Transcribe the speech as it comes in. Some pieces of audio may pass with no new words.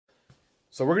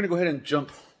So we're going to go ahead and jump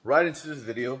right into this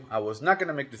video. I was not going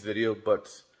to make this video, but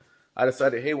I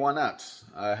decided, hey, why not?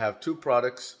 I have two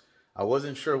products. I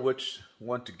wasn't sure which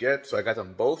one to get, so I got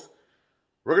them both.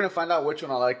 We're going to find out which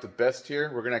one I like the best here.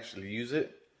 We're going to actually use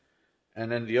it. And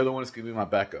then the other one is going to be my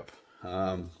backup.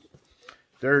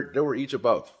 They were each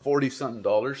about $40-something.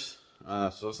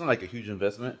 So it's not like a huge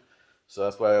investment. So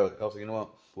that's why I was like, you know what?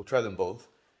 We'll try them both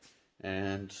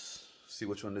and see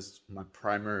which one is my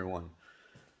primary one.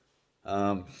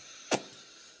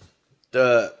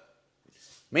 The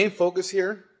main focus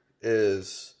here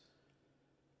is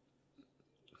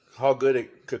how good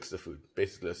it cooks the food.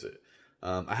 Basically, that's it.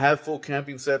 I have full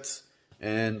camping sets,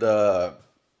 and I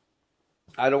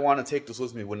don't want to take this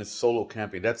with me when it's solo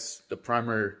camping. That's the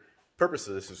primary purpose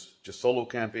of this, is just solo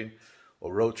camping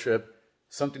or road trip,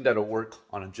 something that'll work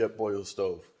on a Jetboil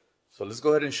stove. So let's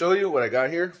go ahead and show you what I got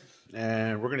here,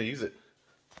 and we're going to use it.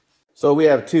 So we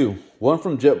have two, one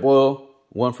from Jetboil,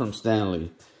 one from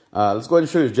Stanley. Let's go ahead and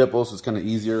show you Jetboil, so it's kind of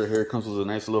easier. Here it comes with a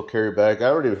nice little carry bag. I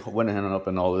already went ahead and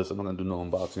opened all this. I'm not going to do no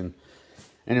unboxing.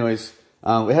 Anyways,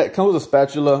 it comes with a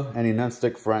spatula and a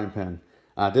non-stick frying pan.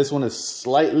 This one is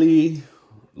slightly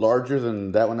larger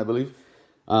than that one, I believe.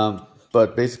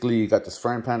 But basically, you got this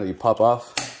frying pan that you pop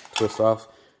off, twist off,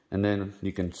 and then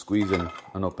you can squeeze and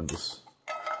unopen this.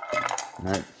 All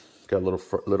right. Got a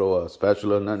little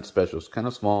spatula, nothing special. It's kind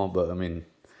of small, but I mean,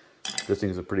 this thing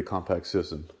is a pretty compact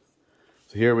system.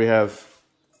 So here we have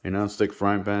a non-stick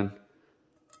frying pan.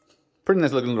 Pretty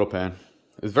nice looking little pan.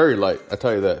 It's very light, I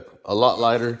tell you that. A lot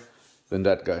lighter than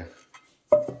that guy.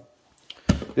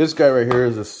 This guy right here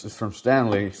is from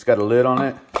Stanley. It's got a lid on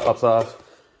it, pops off.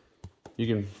 You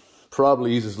can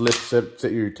probably use this lid to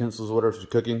set your utensils, whatever you're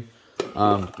cooking.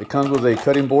 It comes with a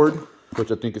cutting board, which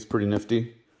I think is pretty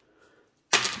nifty.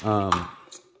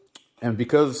 And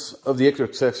because of the extra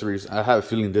accessories, I have a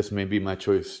feeling this may be my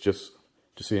choice, just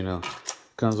so you know.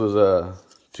 Comes with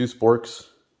 2 sporks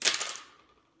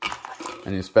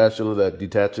and a spatula that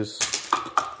detaches.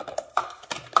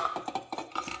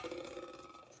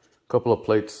 A couple of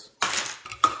plates.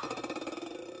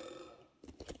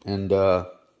 And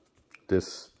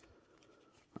this,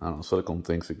 I don't know, silicone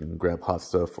thing so you can grab hot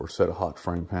stuff or set a hot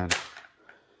frying pan.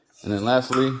 And then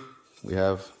lastly, we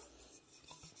have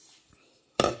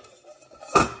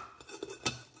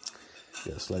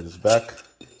slide this back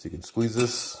so you can squeeze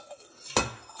this,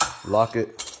 lock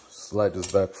it, slide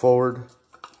this back forward.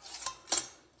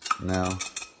 Now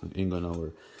it ain't going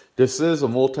nowhere. This is a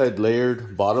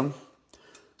multi-layered bottom.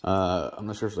 I'm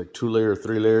not sure if it's like 2-layer or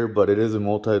 3-layer, but it is a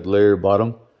multi-layer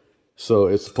bottom. So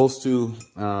it's supposed to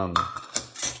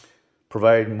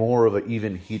provide more of an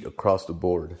even heat across the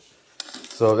board.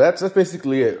 So that's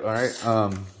basically it. All right.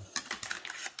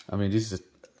 I mean, these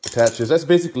attaches. That's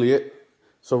basically it.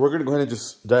 So we're going to go ahead and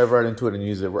just dive right into it and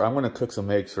use it. I'm going to cook some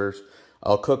eggs first.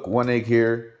 I'll cook 1 egg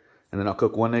here, and then I'll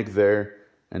cook 1 egg there,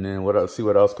 and then see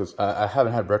what else, because I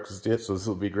haven't had breakfast yet, so this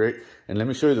will be great. And let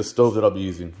me show you the stove that I'll be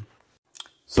using.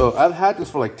 So I've had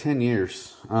this for like 10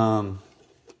 years. It's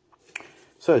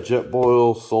a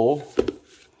Jetboil Soul.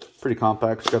 Pretty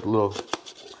compact. It's got the little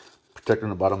protector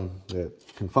on the bottom that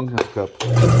can function as a cup.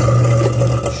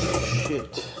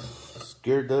 Shit.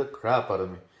 Scared the crap out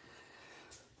of me.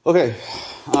 Okay,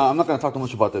 I'm not going to talk too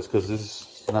much about this because this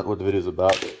is not what the video is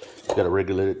about. It's got a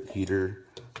regulated heater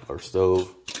or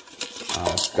stove.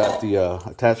 It's got the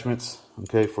attachments,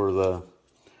 okay, for the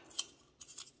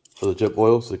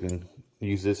Jetboil, so you can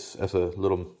use this as a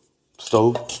little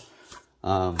stove.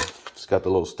 It's got the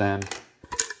little stand.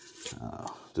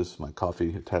 This is my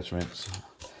coffee attachments.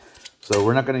 So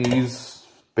we're not going to use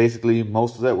basically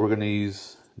most of that. We're going to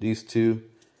use these two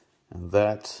and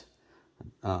that.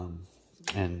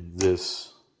 And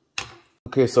this.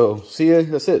 Okay, so see,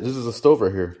 that's it. This is a stove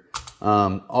right here.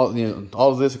 All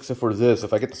of this except for this.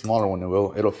 If I get the smaller one,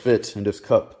 it'll fit in this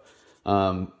cup.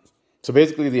 So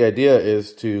basically, the idea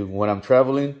is to, when I'm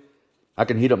traveling, I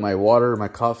can heat up my water, my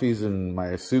coffees, and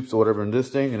my soups or whatever in this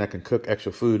thing, and I can cook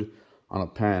extra food on a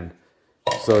pan.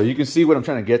 So you can see what I'm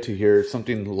trying to get to here.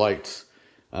 Something light.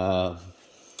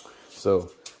 So,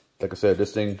 like I said,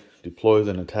 this thing deploys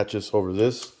and attaches over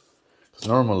this. Because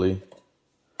normally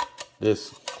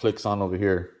this clicks on over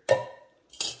here, but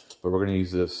we're going to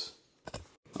use this.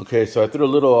 Okay, so I threw a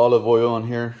little olive oil on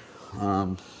here.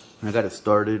 I got it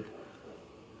started.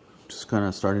 Just kind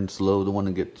of starting slow. Don't want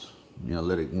to get,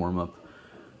 let it warm up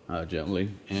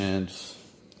gently. And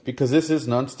because this is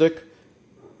non-stick,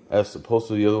 as opposed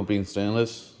to the other one being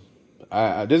stainless,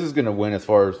 this is going to win as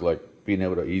far as like being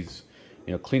able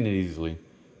to clean it easily.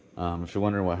 If you're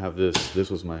wondering why I have this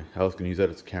was I was going to use that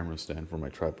as a camera stand for my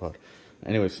tripod.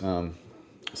 Anyways,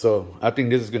 so I think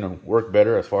this is going to work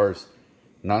better as far as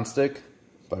nonstick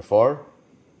by far.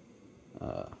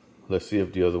 Let's see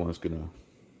if the other one's gonna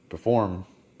perform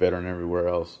better than everywhere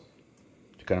else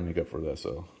to kind of make up for that.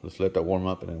 So let's let that warm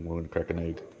up, and then we're gonna crack an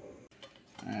egg.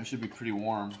 It should be pretty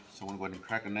warm, so I'm gonna go ahead and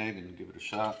crack an egg and give it a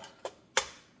shot.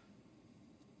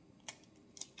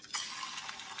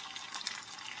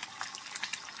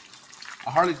 I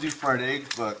hardly do fried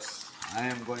eggs, but I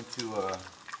am going to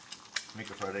make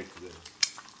a fried egg today.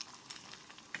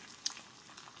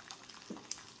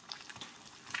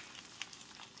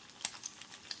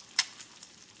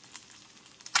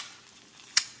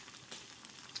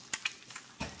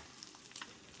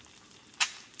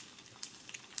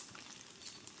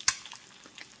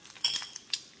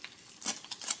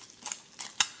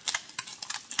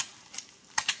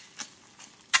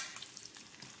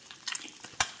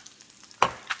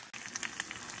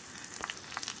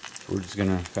 We're just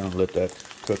gonna kind of let that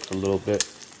cook for a little bit.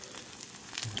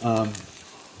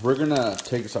 We're gonna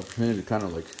take this opportunity to kind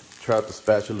of like try out the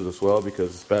spatulas as well,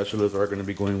 because the spatulas are gonna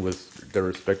be going with their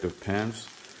respective pans.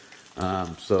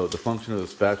 So the function of the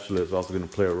spatula is also gonna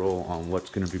play a role on what's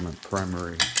gonna be my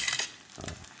primary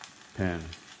pan.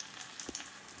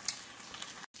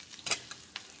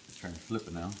 Let's try and flip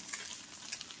it now.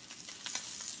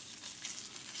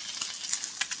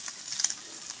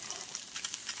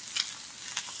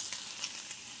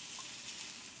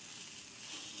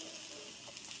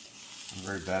 I'm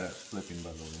very bad at flipping,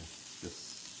 by the way.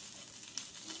 Just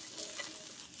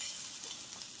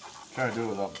try to do it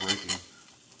without breaking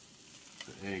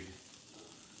the egg.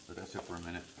 But that's it for a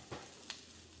minute.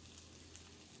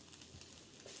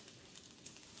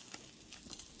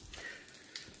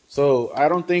 So I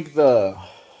don't think the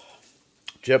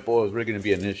Jetboil is really going to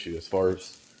be an issue as far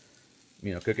as,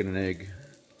 you know, cooking an egg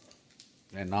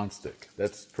and nonstick.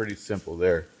 That's pretty simple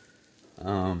there.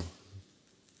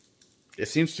 It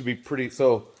seems to be pretty,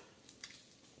 so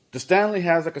the Stanley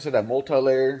has, like I said, that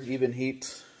multi-layer, even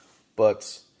heat,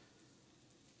 but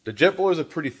the Jetboil is a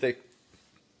pretty thick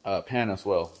pan as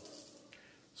well.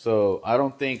 So I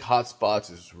don't think hot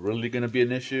spots is really going to be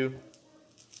an issue.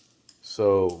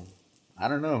 So I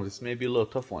don't know, this may be a little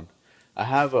tough one. I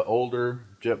have an older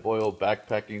Jetboil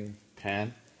backpacking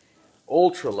pan,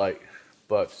 ultra light,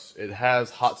 but it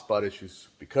has hot spot issues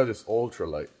because it's ultra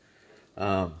light.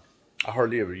 I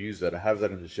hardly ever use that. I have that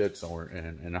in the shed somewhere,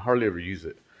 and I hardly ever use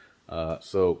it.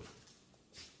 So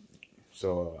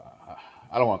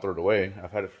I don't want to throw it away.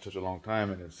 I've had it for such a long time,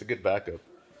 and it's a good backup.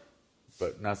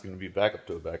 But now it's going to be backup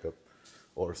to a backup,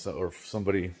 or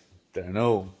somebody that I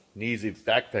know needs a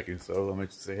backpacking. So I'm going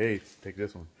to say, hey, take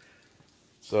this one.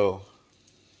 So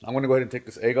I'm going to go ahead and take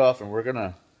this egg off, and we're going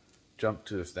to jump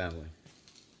to the Stanley.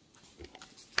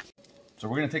 So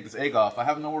we're going to take this egg off. I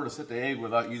have nowhere to set the egg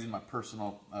without using my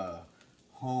personal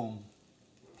home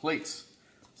plates.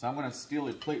 So I'm going to steal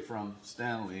a plate from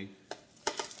Stanley.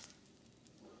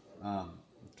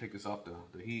 Take this off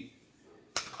the heat.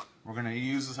 We're going to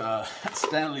use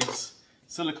Stanley's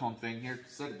silicone thing here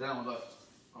to set it down without,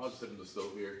 I'll just set it in the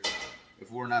stove here.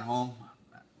 If we're not home,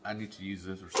 I need to use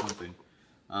this or something.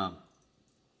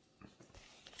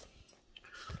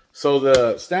 So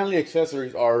the Stanley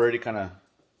accessories are already kind of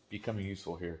becoming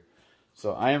useful here.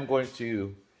 So I am going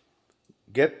to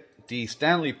get the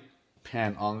Stanley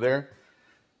pan on there.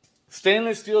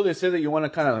 Stainless steel, they say that you want to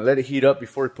kind of let it heat up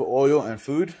before you put oil and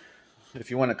food,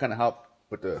 if you want to kind of help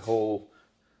with the whole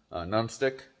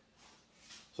non-stick.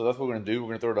 So that's what we're going to do. We're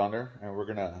going to throw it on there, and we're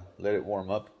going to let it warm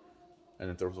up, and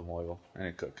then throw some oil and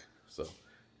then cook. So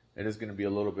it is going to be a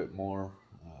little bit more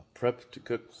prepped to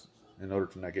cook in order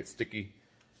to not get sticky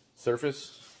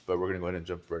surface, but we're going to go ahead and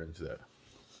jump right into that.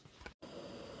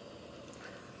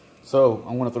 So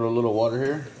I'm going to throw a little water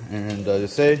here, and they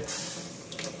say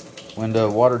when the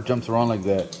water jumps around like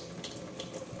that,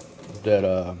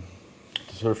 the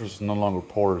surface is no longer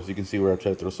porous. You can see where I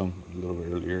tried to throw some a little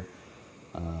bit earlier.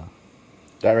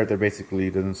 That right there basically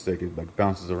doesn't stick. It like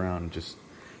bounces around. And just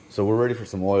so we're ready for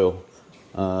some oil.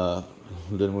 Then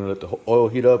we're gonna let the oil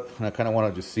heat up, and I kind of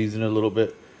want to just season it a little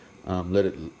bit. Let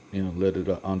it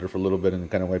under for a little bit, and then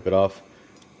kind of wipe it off.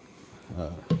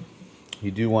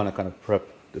 You do want to kind of prep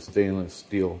the stainless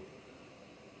steel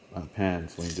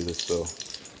pans when you do this. So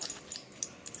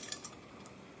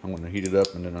I'm going to heat it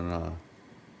up, and then I'll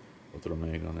throw my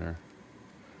egg on there.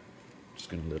 Just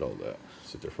going to let all that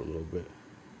sit there for a little bit.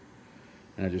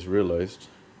 And I just realized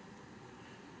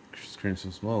it's creating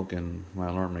some smoke, and my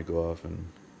alarm may go off, and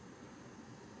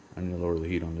I need to lower the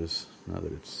heat on this now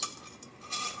that it's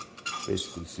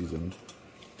basically seasoned.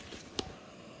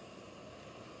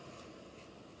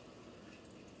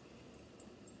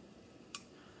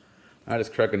 I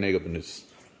just crack an egg up in this.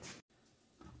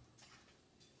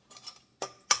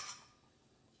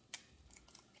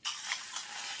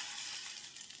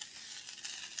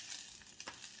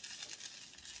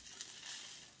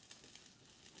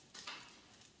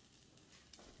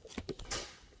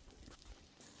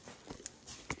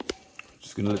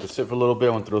 Just gonna let it sit for a little bit.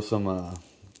 I want to throw some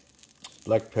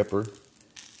black pepper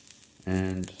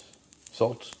and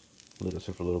salt. Let it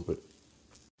sit for a little bit.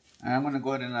 And I'm gonna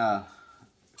go ahead and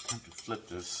attempt to flip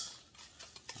this.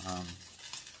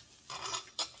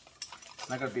 It's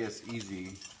not gonna be as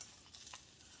easy.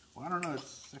 Well, I don't know.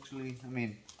 It's actually, I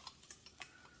mean,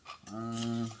 it's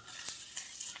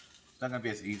not gonna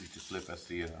be as easy to flip as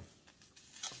the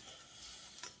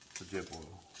Jetboil.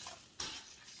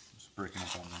 It's breaking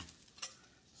up on me.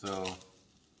 So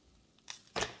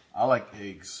I like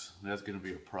eggs. That's gonna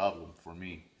be a problem for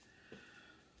me.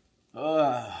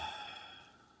 So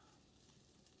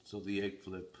the egg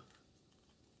flip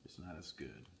is not as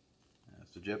good.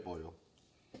 It's the Jetboil.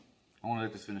 I want to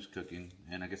let this finish cooking,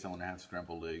 and I guess I want to have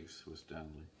scrambled eggs with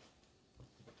Stanley.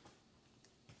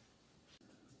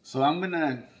 So I'm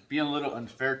gonna be a little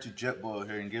unfair to Jetboil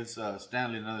here and give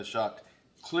Stanley another shot.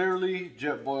 Clearly,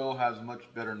 Jetboil has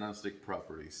much better nonstick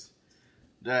properties.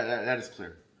 That is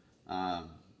clear.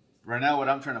 Right now, what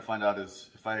I'm trying to find out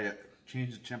is if I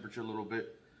change the temperature a little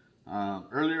bit.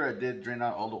 Earlier, I did drain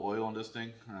out all the oil on this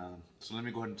thing. So let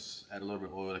me go ahead and add a little bit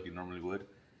of oil like you normally would.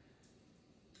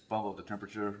 Bump up the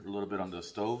temperature a little bit on the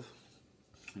stove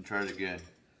and try it again.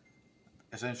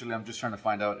 Essentially, I'm just trying to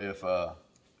find out if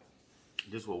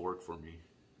this will work for me.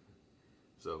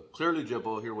 So clearly,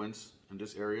 Jetboil here wins in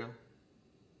this area.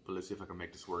 But let's see if I can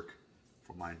make this work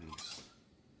for my needs.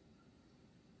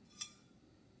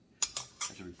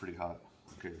 That should be pretty hot.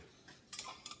 Okay.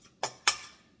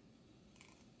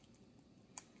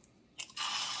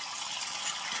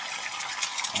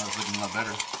 Oh, it's looking a lot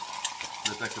better.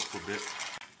 Let's let this for a bit.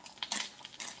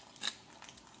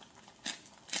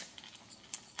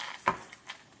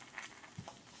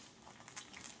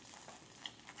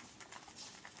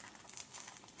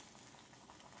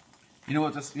 You know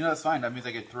what? That's fine. That means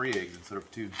I get 3 eggs instead of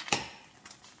 2.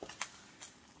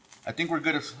 I think we're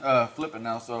good at flipping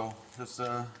now. So let's.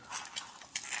 Oh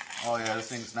yeah, this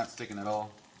thing's not sticking at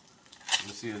all.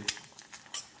 Let's see it.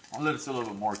 I'll let it sit a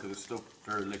little bit more because it's still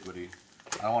very liquidy.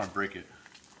 I don't want to break it.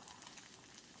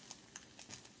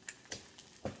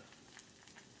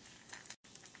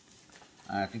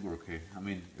 I think we're okay. I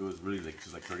mean, it was really like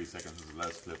just like 30 seconds was the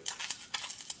last flip.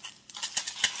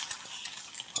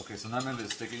 Okay, so none of it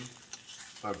is sticking.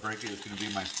 If I break it, it's going to be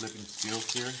my flipping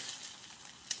skills here.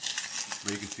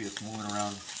 But you can see it's moving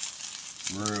around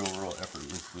real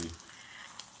effortlessly.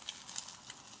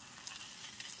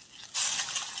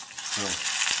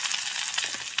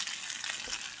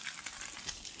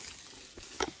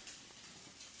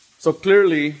 So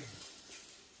clearly,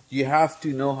 you have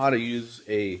to know how to use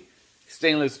a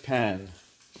stainless pan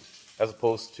as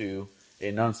opposed to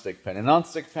a non-stick pan. A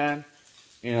non-stick pan,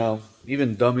 you know,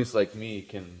 even dummies like me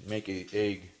can make an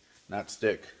egg not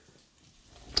stick.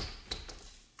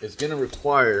 It's going to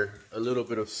require a little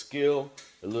bit of skill,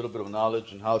 a little bit of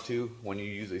knowledge and how to when you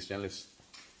use a stainless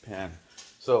pan.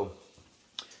 So,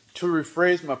 to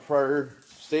rephrase my prior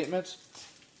statements,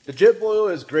 the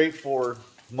Jetboil is great for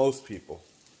most people.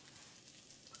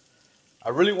 I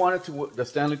really wanted the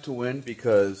Stanley to win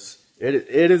because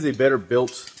it is a better built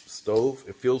stove.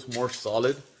 It feels more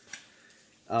solid.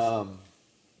 And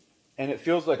it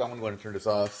feels like, I'm going to go ahead and turn this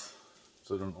off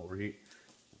so it doesn't overheat.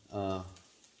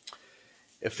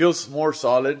 It feels more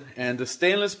solid, and the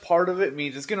stainless part of it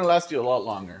means it's going to last you a lot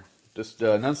longer. Just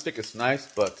non-stick is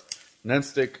nice, but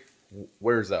non-stick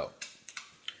wears out.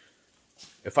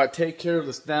 If I take care of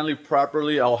the Stanley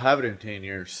properly, I'll have it in 10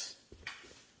 years.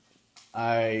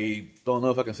 I don't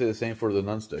know if I can say the same for the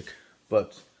non-stick,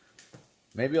 but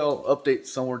maybe I'll update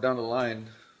somewhere down the line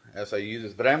as I use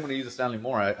this. But I'm going to use the Stanley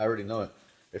more. I already know it.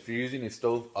 If you're using a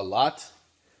stove a lot,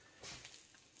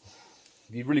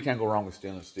 you really can't go wrong with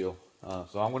stainless steel.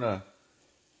 So I'm going to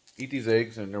eat these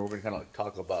eggs, and then we're going to kind of like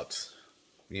talk about,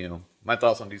 you know, my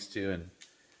thoughts on these two, and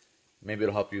maybe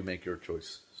it'll help you make your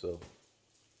choice. So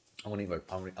I want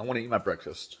to eat my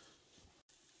breakfast.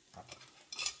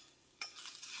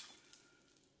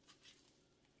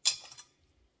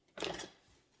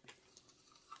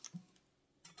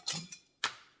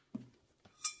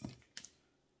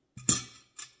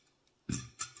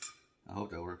 I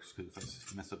hope that works, because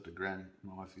if I mess up the granite,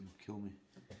 my wife can kill me.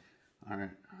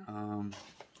 Alright, I'm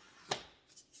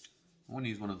going to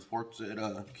use one of the forks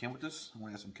that came with this. I'm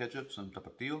going to add some ketchup, some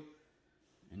tapatio,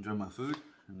 enjoy my food,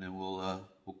 and then we'll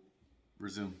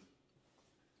resume.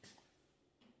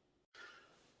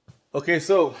 Okay,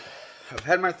 so I've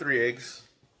had my 3 eggs.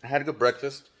 I had a good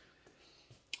breakfast.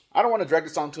 I don't want to drag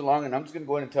this on too long, and I'm just going to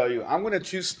go ahead and tell you, I'm going to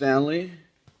choose Stanley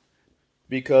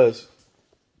because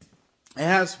it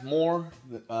has more,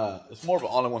 it's more of an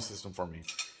all-in-one system for me.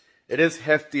 It is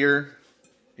heftier,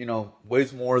 you know,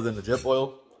 weighs more than the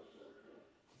Jetboil,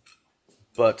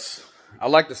 but I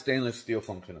like the stainless steel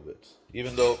function of it,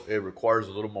 even though it requires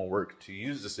a little more work to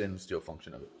use the stainless steel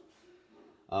function of it.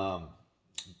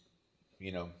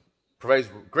 You know, provides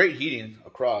great heating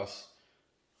across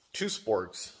 2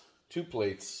 sporks, 2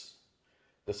 plates,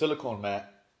 the silicone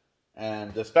mat,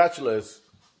 and the spatula is,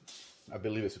 I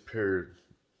believe, is superior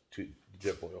to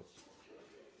Jetboil.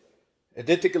 It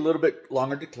did take a little bit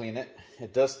longer to clean it.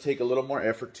 It does take a little more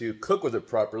effort to cook with it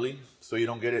properly, so you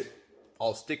don't get it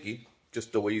all sticky,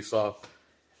 just the way you saw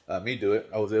me do it.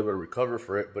 I was able to recover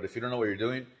for it, but if you don't know what you're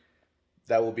doing,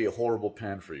 that will be a horrible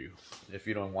pan for you if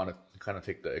you don't want to kind of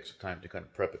take the extra time to kind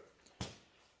of prep it.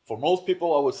 For most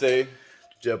people, I would say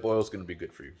Jetboil is going to be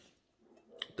good for you.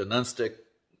 The non-stick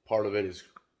part of it is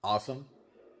awesome,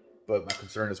 but my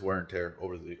concern is wear and tear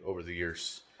over the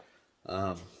years.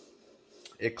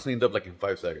 It cleaned up like in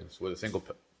 5 seconds with a single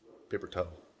paper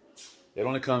towel. It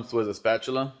only comes with a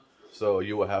spatula, so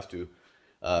you will have to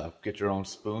get your own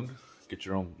spoon, get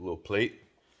your own little plate,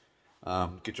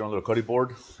 get your own little cutting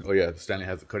board. Oh yeah, Stanley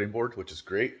has a cutting board, which is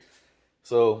great.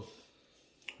 So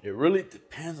it really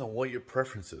depends on what your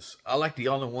preference is. I like the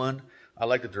all-in-one. I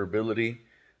like the durability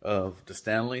of the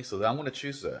Stanley, so I'm going to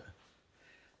choose that.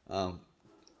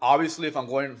 Obviously, if I'm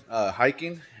going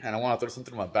hiking and I want to throw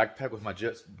something in my backpack with my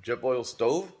Jetboil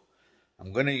stove,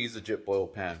 I'm going to use the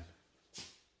Jetboil pan.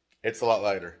 It's a lot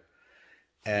lighter,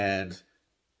 and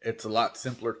it's a lot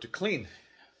simpler to clean.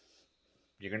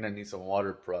 You're going to need some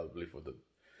water probably for the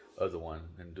other one,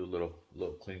 and do a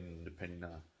little cleaning depending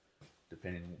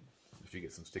if you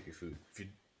get some sticky food. If you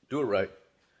do it right,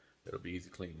 it'll be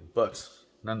easy cleaning. But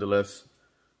nonetheless,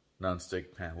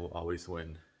 non-stick pan will always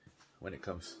win when it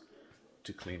comes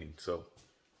to cleaning. So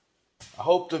I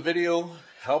hope the video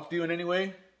helped you in any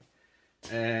way,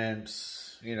 and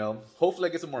you know, hopefully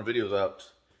I get some more videos out,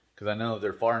 because I know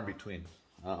they're far in between.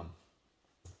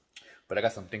 But I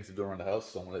got some things to do around the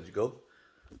house, so I'm gonna let you go.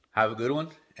 Have a good one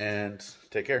and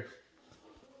take care.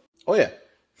 Oh yeah,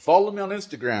 follow me on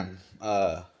Instagram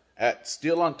at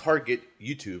Steel on Target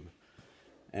YouTube,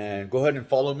 and go ahead and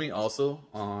follow me also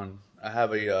on, I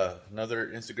have another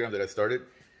Instagram that I started,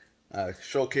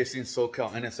 showcasing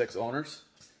SoCal NSX owners.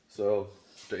 So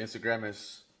the Instagram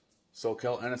is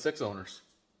SoCal NSX owners.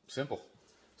 Simple.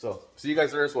 So see you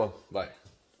guys there as well. Bye.